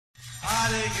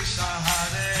Krishna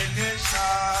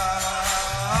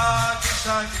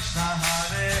Krishna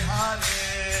Hare Hare,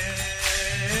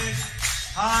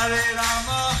 Hare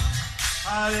Rama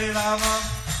Hare Rama,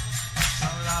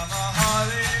 Rama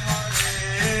Hare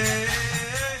Hare.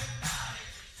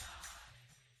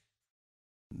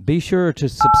 Be sure to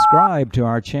subscribe to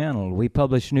our channel. We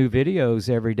publish new videos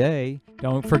every day.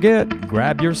 Don't forget,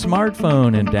 grab your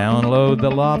smartphone and download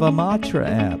the Lava Matra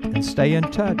app and stay in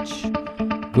touch.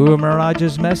 Guru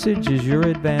Maharaj's message is your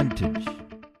advantage.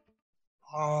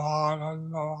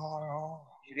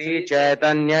 Shri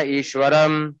Chaitanya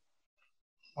Ishwaram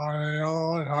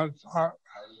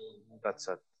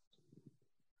Tatsat.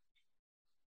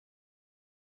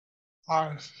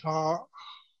 I saw,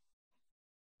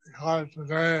 because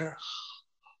today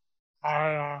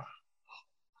I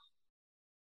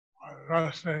was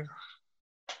resting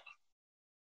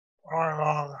very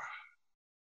long,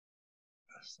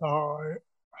 so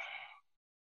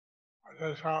I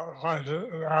just have a question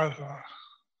to answer.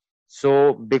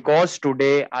 So, because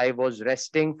today I was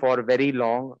resting for very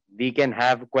long, we can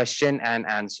have question and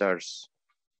answers.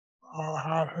 I'll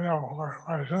have no more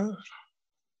questions.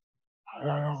 I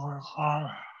don't know what to call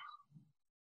it.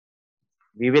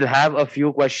 We will have a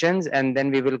few questions and then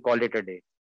we will call it a day.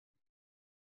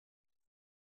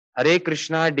 Hare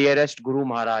Krishna, dearest Guru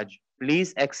Maharaj,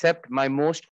 please accept my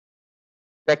most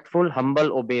respectful,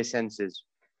 humble obeisances.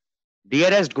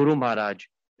 Dearest Guru Maharaj,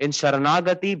 in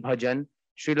Sharanagati Bhajan,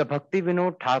 Srila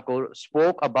Bhaktivinoda Thakur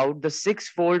spoke about the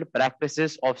sixfold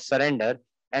practices of surrender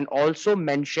and also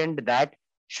mentioned that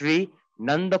Sri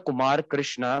Nanda Kumar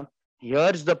Krishna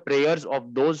hears the prayers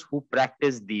of those who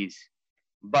practice these.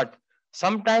 But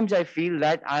sometimes I feel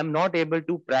that I am not able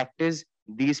to practice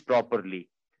these properly,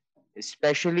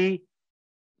 especially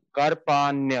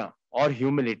Karpanya or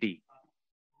humility.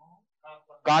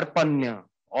 Karpanya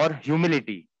or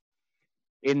humility.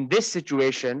 In this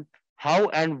situation, how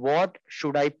and what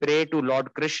should I pray to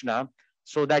Lord Krishna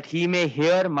so that he may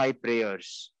hear my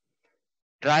prayers?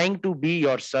 Trying to be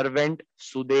your servant,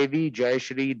 Sudevi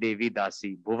Jayashri Devi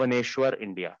Dasi, Bhuvaneshwar,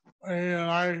 India. We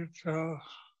like to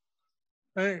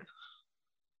think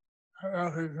that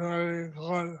everybody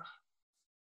would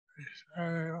be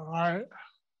saying right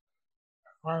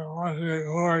by watching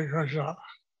Lord Krishna.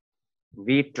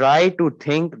 We try to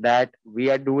think that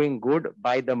we are doing good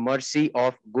by the mercy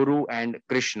of Guru and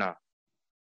Krishna.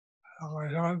 So we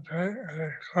don't take any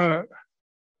credit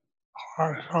for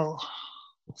ourselves.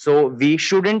 So we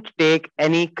shouldn't take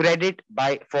any credit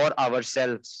for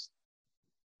ourselves.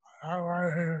 That way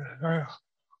we stay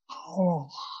humble.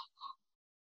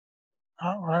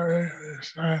 That way we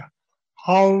stay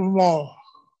humble.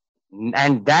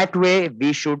 And that way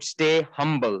we should stay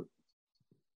humble.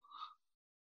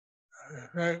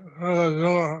 Take to the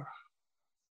door.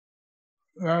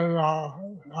 Then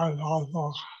that's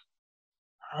also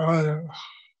arrogance.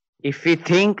 If we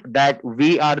think that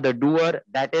we are the doer,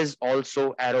 that is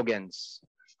also arrogance.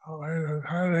 So we're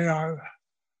depending on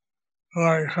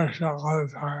Lord Krishna all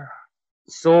the time.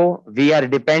 So we are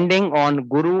depending on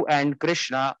Guru and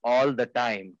Krishna all the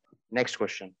time. Next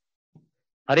question.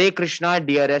 Hare Krishna,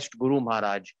 dearest Guru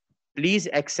Maharaj, please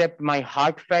accept my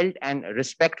heartfelt and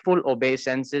respectful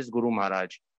obeisances, Guru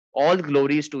Maharaj. All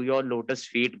glories to your lotus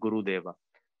feet, Guru Deva.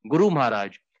 Guru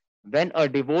Maharaj, when a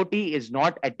devotee is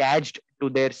not attached to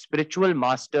their spiritual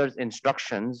master's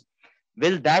instructions,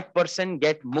 will that person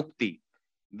get mukti?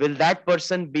 Will that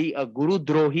person be a Guru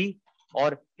Drohi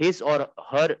or his or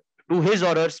her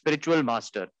spiritual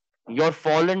master? Your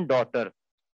fallen daughter,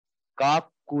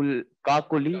 Kakuli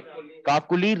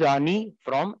Rani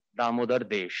from Damodar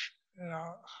Desh.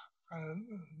 Yeah, and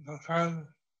depends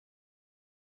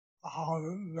how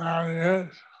bad it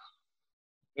is.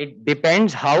 It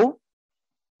depends how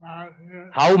Bad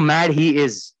it is. mad he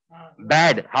is.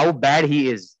 How bad he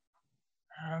is.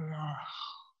 And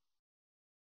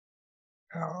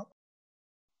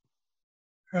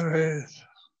it is.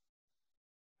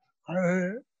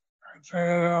 I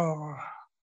say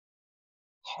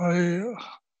holy,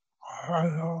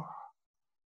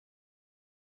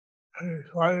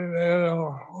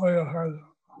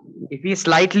 If he is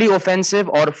slightly offensive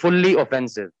or fully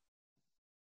offensive.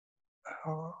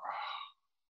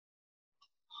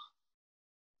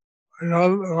 We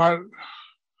don't want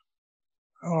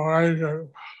oration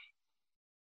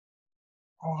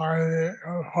by the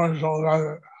impartial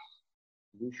method.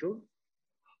 You should.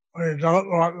 We don't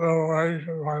want the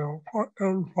oration by the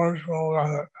impartial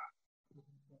method.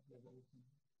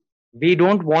 We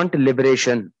don't want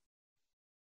liberation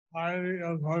By the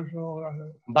impartial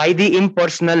method. by the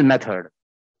impersonal method.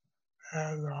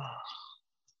 And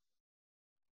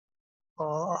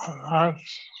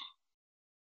that's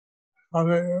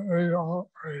something we don't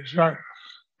reject.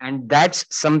 And that's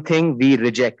something we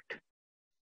reject.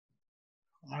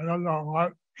 I don't know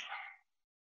what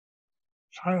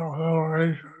type of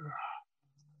liberation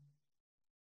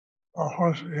a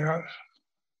person gets.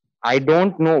 I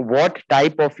don't know what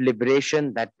type of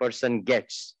liberation that person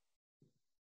gets.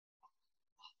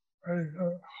 I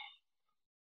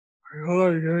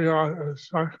really give you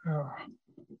instruction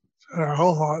to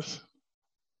help us.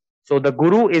 So the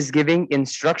Guru is giving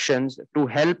instructions to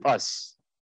help us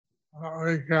That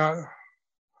we can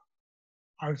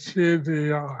achieve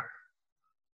the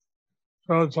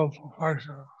spiritual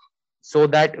perfection. so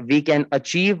that we can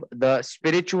achieve the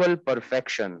spiritual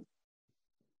perfection.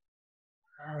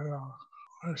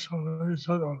 And so we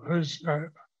should appreciate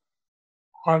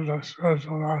what the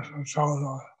spiritual master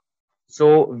tells us.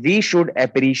 So we should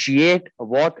appreciate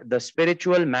what the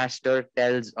spiritual master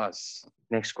tells us.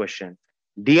 Next question.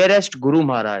 Dearest Guru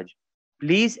Maharaj,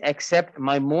 please accept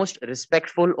my most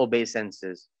respectful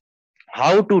obeisances.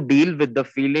 How to deal with the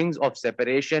feelings of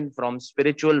separation from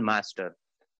spiritual master?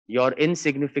 Your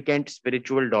insignificant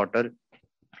spiritual daughter,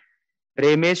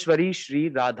 Premeshwari Shri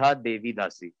Radha Devi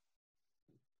Dasi.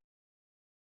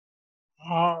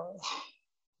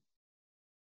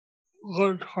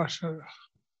 Good question.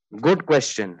 Good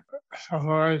question.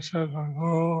 Separation from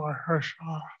Guru or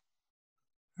Krishna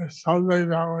is something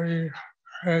that we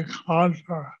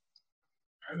encounter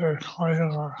in this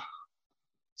lifetime.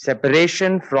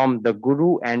 Separation from the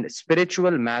Guru and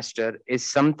spiritual master is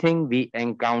something we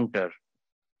encounter.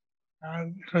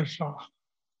 And Krishna.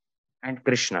 And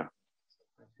Krishna.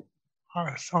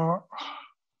 So,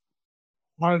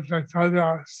 what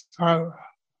Chaitanya said,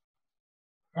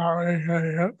 that we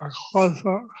can get a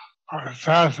closer or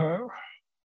faster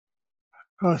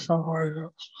to separation.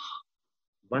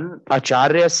 One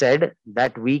Acharya said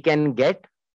that we can get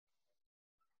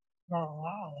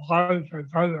Lord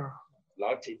Chaitanya,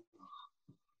 Lord Chaitanya.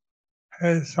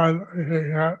 he said we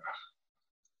can get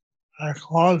a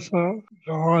closer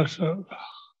devotion.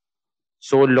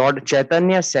 So Lord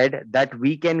Chaitanya said that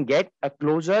we can get a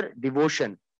closer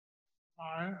devotion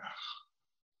By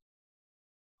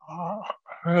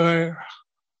feeling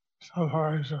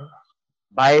separation.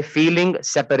 by feeling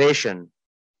separation.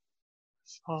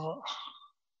 So,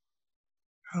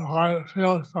 if I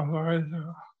feel separation,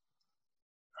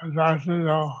 and that's listen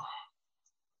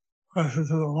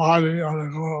to the body of the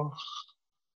Guru.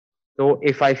 So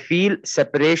if I feel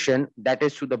separation, that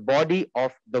is to the body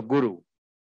of the Guru.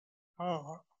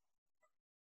 I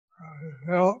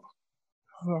feel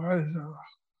separation.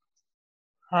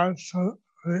 That's the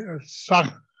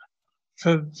instructions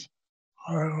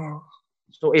of the Guru.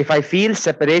 So if I feel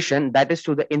separation, that is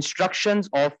to the instructions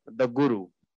of the Guru.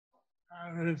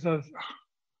 And he says,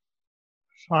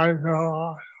 try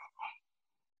to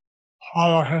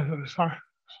follow his instructions.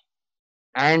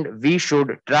 And we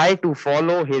should try to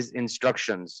follow his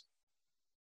instructions.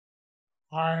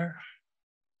 By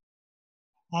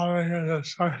following his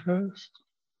instructions,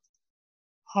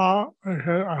 we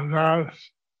can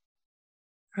advance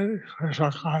in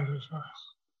Krishna consciousness.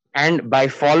 And by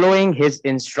following his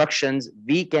instructions,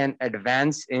 we can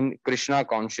advance in Krishna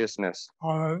consciousness.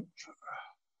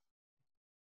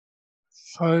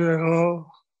 So the Guru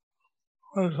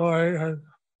personally and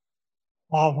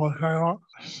lawful seva.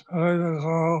 Serving the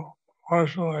Guru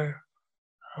personally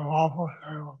and lawful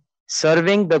seva.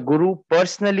 Serving the Guru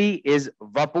personally is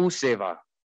Vapu Seva.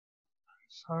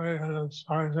 Serving his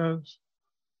instructions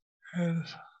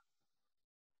is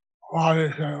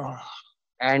Vani seva.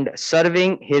 And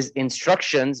serving his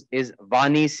instructions is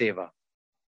Vani Seva.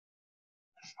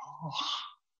 So,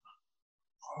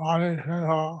 Vani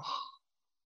seva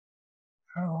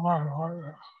and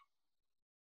Vani.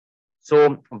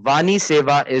 So Vani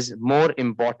Seva is more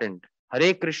important.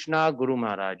 Hare Krishna Guru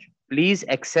Maharaj, please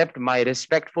accept my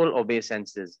respectful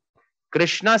obeisances.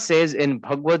 Krishna says in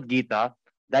Bhagavad Gita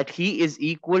that he is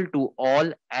equal to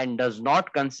all and does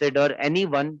not consider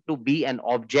anyone to be an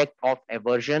object of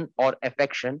aversion or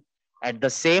affection. At the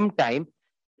same time,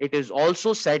 it is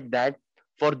also said that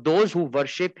for those who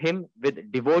worship him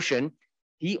with devotion,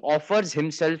 he offers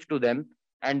himself to them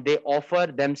and they offer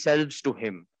themselves to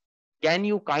him. Can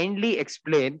you kindly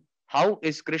explain how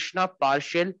is Krishna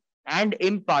partial and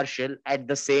impartial at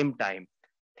the same time?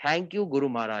 Thank you, Guru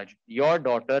Maharaj. Your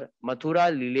daughter,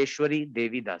 Mathura Lileshwari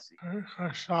Devi Dasi.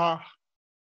 Krishna,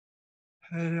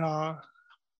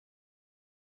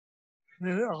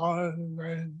 he always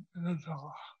remains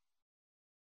neutral.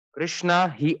 Krishna,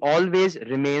 he always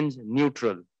remains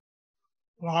neutral.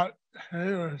 But he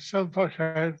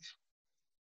reciprocates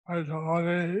with the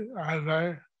devotee as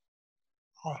they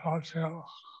also feel.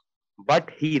 but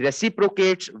he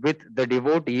reciprocates with the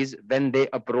devotees when they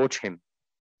approach him.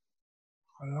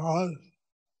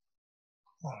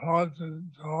 Because the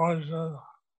devotion,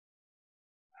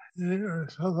 he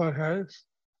reciprocates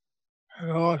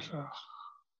devotion.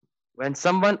 When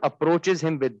someone approaches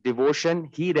him with devotion,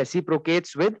 he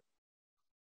reciprocates with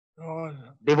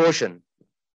devotion.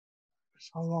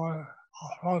 Someone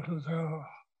approaches him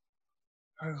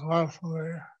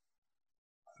neglectfully,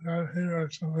 then he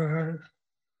reciprocates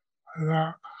with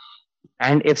that.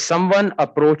 And if someone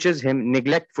approaches him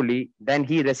neglectfully, then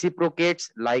he reciprocates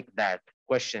like that.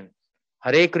 Question.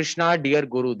 Hare Krishna, dear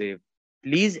Gurudev,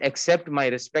 please accept my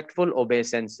respectful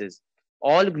obeisances.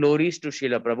 All glories to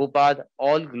Srila Prabhupada,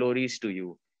 all glories to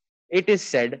you. It is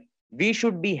said, we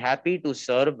should be happy to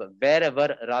serve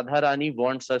wherever Radharani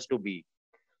wants us to be.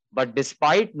 But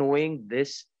despite knowing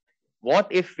this, what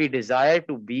if we desire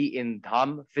to be in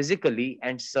Dham physically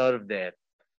and serve there?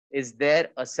 Is there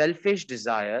a selfish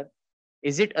desire?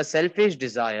 Is it a selfish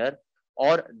desire,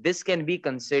 or this can be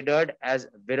considered as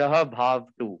Viraha Bhav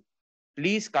too?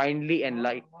 Please kindly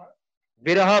enlighten.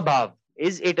 Viraha Bhav,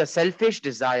 is it a selfish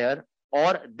desire,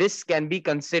 or this can be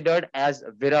considered as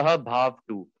Viraha Bhav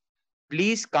too?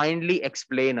 Please kindly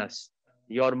explain us.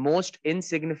 Your most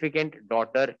insignificant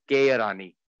daughter, K.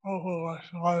 Rani. Oh,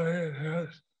 Swami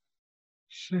is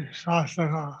Sri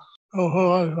Sasana.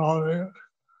 Oh, Swami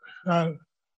said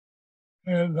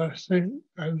in the seat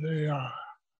and the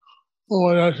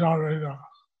Upadeshamrita.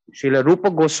 Srila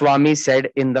Rupa Goswami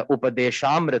said in the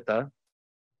Upadeshamrita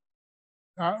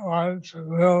That one should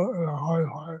live in a holy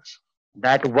place.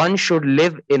 that one should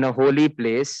live in a holy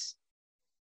place.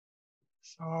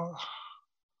 So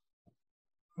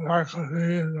that could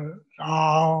be in the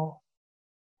Dham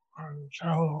and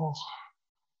temple.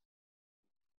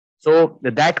 So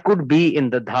that could be in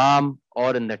the Dham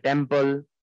or in the temple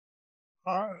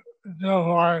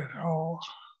Nearby temple.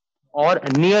 or a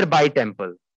nearby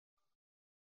temple.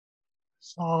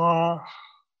 So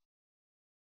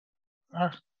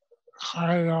that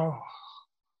kind of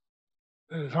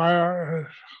desire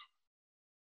is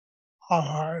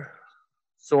authorized.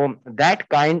 So that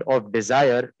kind of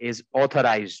desire is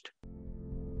authorized.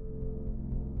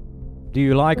 Do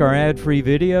you like our ad-free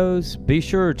videos? Be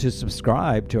sure to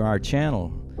subscribe to our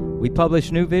channel. We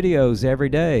publish new videos every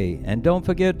day, and don't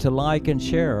forget to like and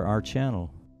share our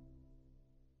channel.